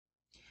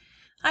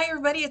Hi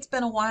everybody, it's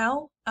been a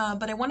while,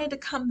 but I wanted to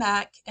come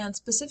back and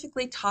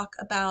specifically talk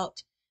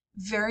about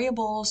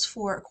variables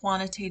for a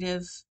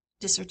quantitative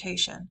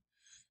dissertation,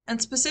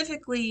 and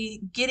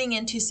specifically getting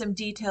into some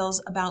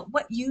details about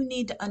what you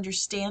need to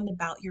understand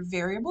about your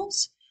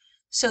variables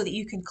so that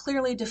you can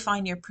clearly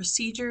define your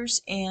procedures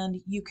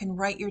and you can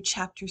write your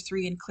chapter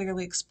 3 and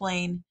clearly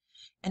explain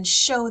and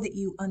show that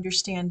you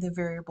understand the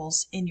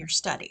variables in your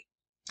study.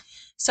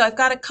 So I've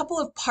got a couple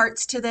of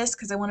parts to this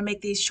because I want to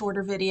make these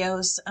shorter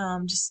videos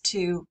just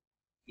to,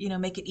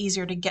 make it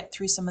easier to get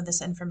through some of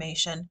this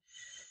information.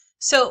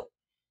 So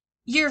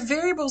your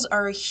variables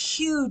are a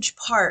huge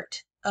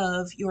part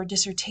of your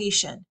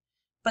dissertation,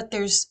 but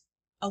there's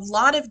a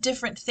lot of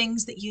different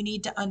things that you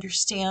need to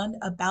understand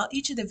about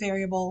each of the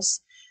variables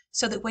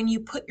so that when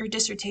you put your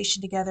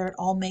dissertation together, it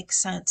all makes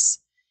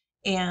sense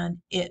and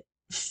it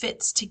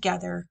fits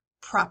together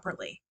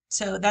properly.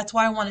 So that's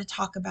why I want to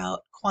talk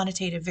about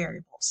quantitative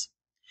variables.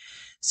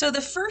 So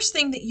the first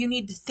thing that you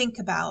need to think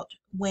about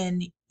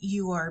when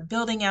you are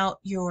building out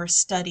your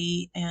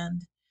study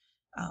and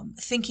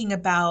thinking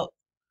about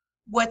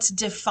what's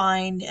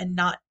defined and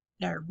not,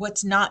 or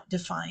what's not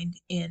defined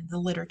in the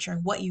literature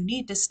and what you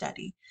need to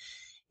study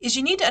is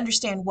you need to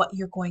understand what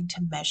you're going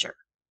to measure.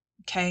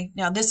 Okay,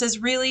 now this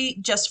is really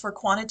just for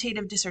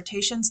quantitative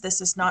dissertations.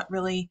 This is not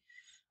really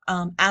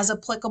as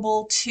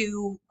applicable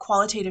to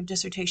qualitative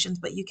dissertations,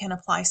 but you can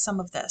apply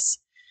some of this.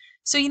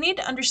 So you need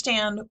to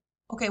understand,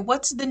 okay,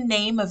 what's the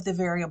name of the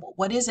variable?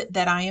 What is it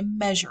that I am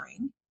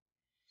measuring?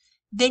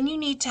 Then you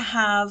need to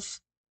have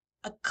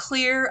a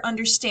clear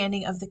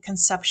understanding of the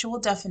conceptual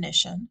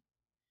definition.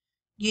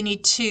 You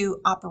need to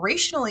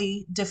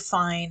operationally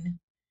define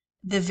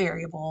the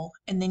variable,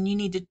 and then you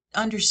need to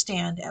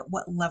understand at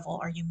what level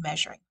are you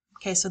measuring.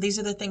 Okay, so these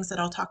are the things that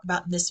I'll talk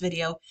about in this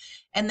video,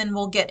 and then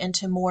we'll get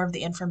into more of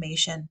the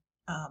information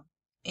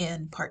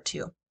in part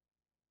 2.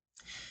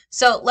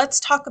 So let's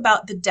talk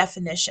about the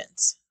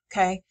definitions,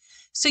 okay?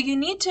 So you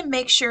need to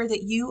make sure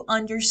that you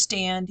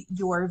understand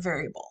your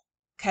variable,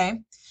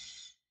 okay?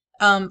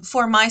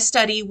 For my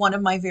study, one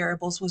of my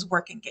variables was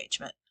work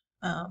engagement.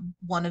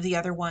 One of the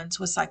other ones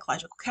was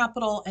psychological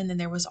capital, and then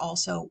there was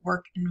also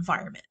work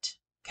environment,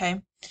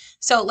 okay?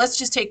 So let's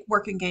just take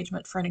work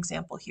engagement for an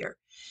example here.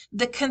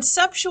 The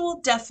conceptual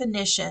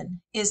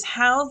definition is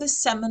how the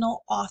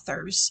seminal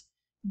authors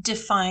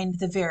defined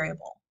the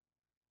variable.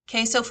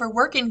 Okay, so for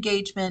work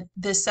engagement,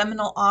 the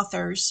seminal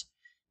authors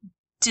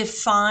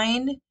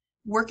define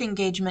work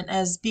engagement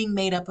as being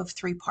made up of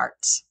 3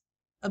 parts: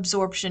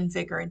 absorption,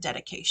 vigor, and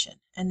dedication.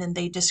 And then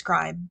they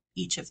describe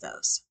each of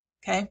those.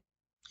 Okay.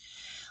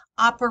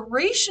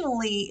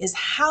 Operationally is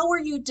how are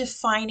you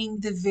defining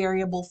the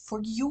variable for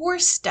your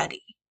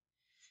study?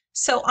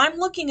 So I'm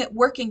looking at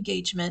work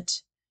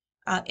engagement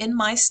in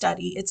my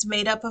study. It's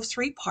made up of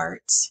 3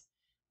 parts.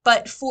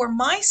 But for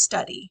my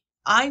study,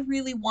 I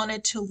really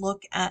wanted to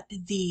look at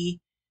the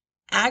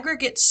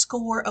aggregate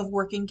score of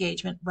work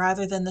engagement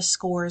rather than the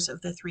scores of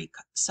the 3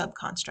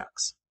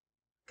 subconstructs.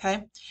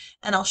 Okay,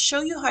 and I'll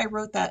show you how I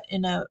wrote that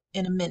in a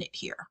minute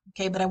here.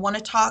 Okay, but I want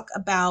to talk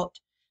about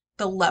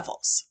the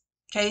levels.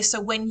 Okay, so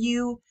when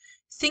you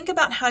think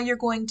about how you're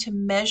going to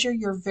measure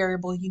your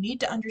variable, you need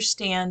to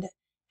understand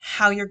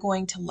how you're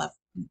going to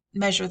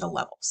measure the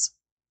levels.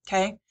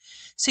 Okay,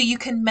 so you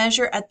can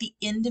measure at the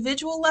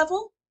individual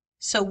level,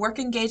 so work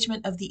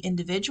engagement of the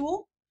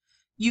individual.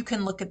 You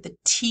can look at the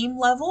team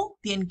level,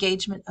 the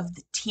engagement of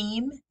the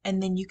team,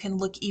 and then you can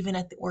look even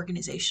at the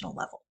organizational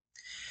level.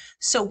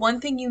 So one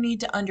thing you need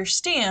to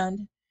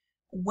understand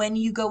when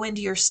you go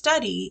into your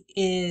study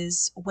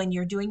is when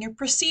you're doing your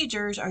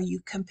procedures, are you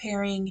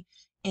comparing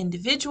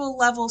individual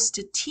levels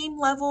to team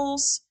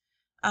levels?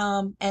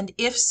 And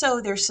if so,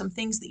 there's some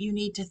things that you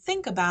need to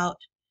think about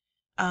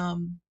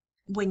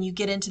when you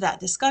get into that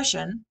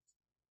discussion.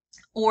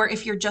 Or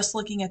if you're just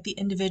looking at the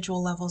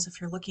individual levels, if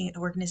you're looking at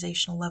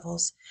organizational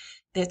levels,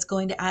 that's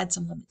going to add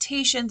some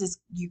limitations.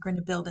 You're going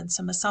to build in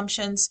some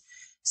assumptions.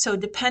 So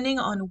depending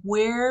on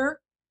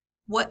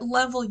what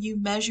level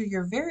you measure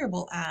your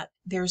variable at,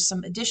 there's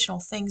some additional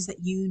things that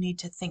you need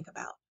to think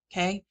about,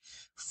 okay?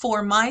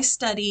 For my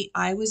study,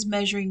 I was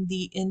measuring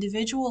the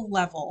individual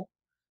level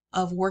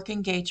of work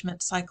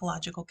engagement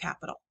psychological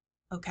capital,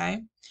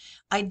 okay?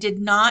 I did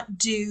not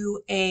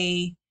do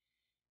a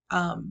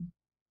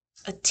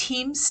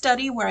team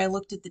study where I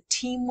looked at the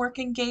teamwork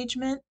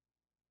engagement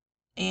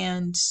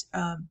and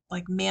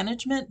like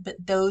management, but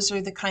those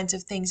are the kinds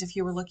of things if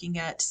you were looking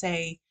at,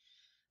 say,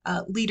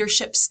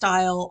 leadership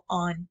style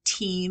on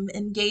team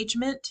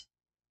engagement.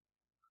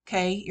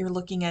 Okay, you're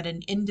looking at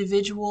an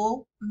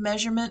individual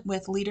measurement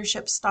with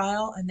leadership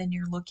style, and then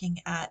you're looking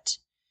at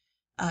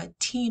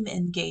team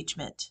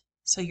engagement.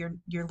 So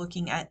you're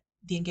looking at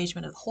the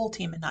engagement of the whole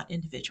team and not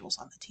individuals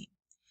on the team.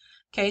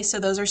 Okay, so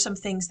those are some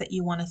things that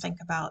you want to think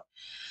about.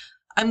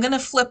 I'm going to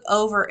flip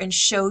over and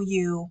show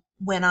you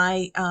when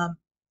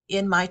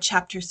in my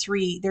chapter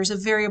 3, there's a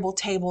variable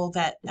table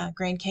that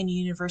Grand Canyon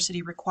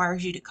University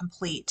requires you to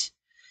complete.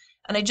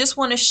 And I just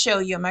want to show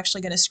you, I'm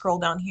actually going to scroll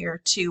down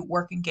here to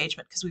work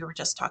engagement because we were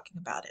just talking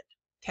about it.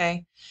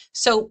 Okay,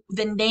 so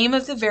the name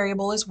of the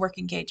variable is work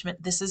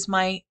engagement. This is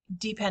my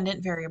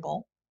dependent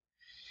variable.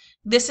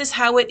 This is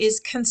how it is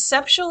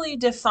conceptually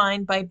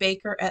defined by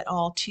Baker et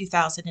al.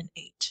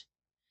 2008.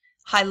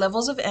 High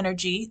levels of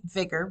energy,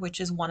 vigor,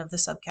 which is one of the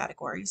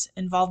subcategories,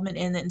 involvement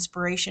in the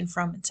inspiration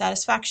from and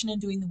satisfaction in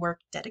doing the work,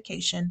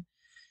 dedication,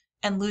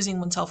 and losing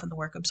oneself in the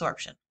work,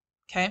 absorption.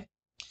 Okay.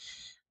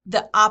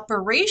 The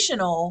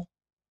operational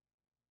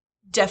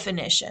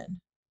definition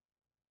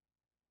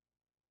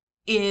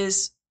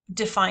is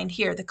defined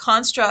here. The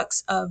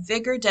constructs of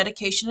vigor,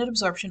 dedication, and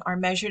absorption are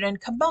measured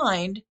and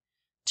combined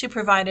to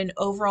provide an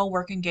overall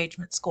work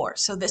engagement score.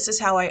 So this is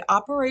how I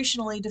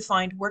operationally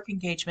defined work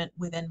engagement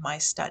within my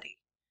study.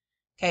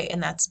 Okay,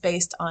 and that's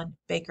based on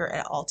Baker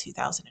et al.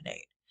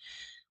 2008.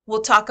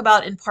 We'll talk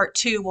about in part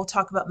 2, we'll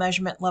talk about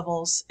measurement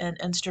levels and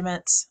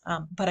instruments,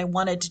 but I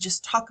wanted to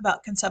just talk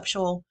about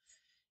conceptual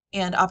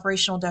and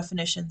operational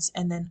definitions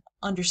and then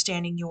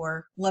understanding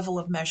your level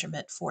of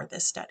measurement for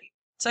this study.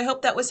 So I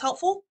hope that was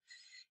helpful,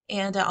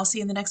 and I'll see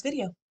you in the next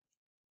video.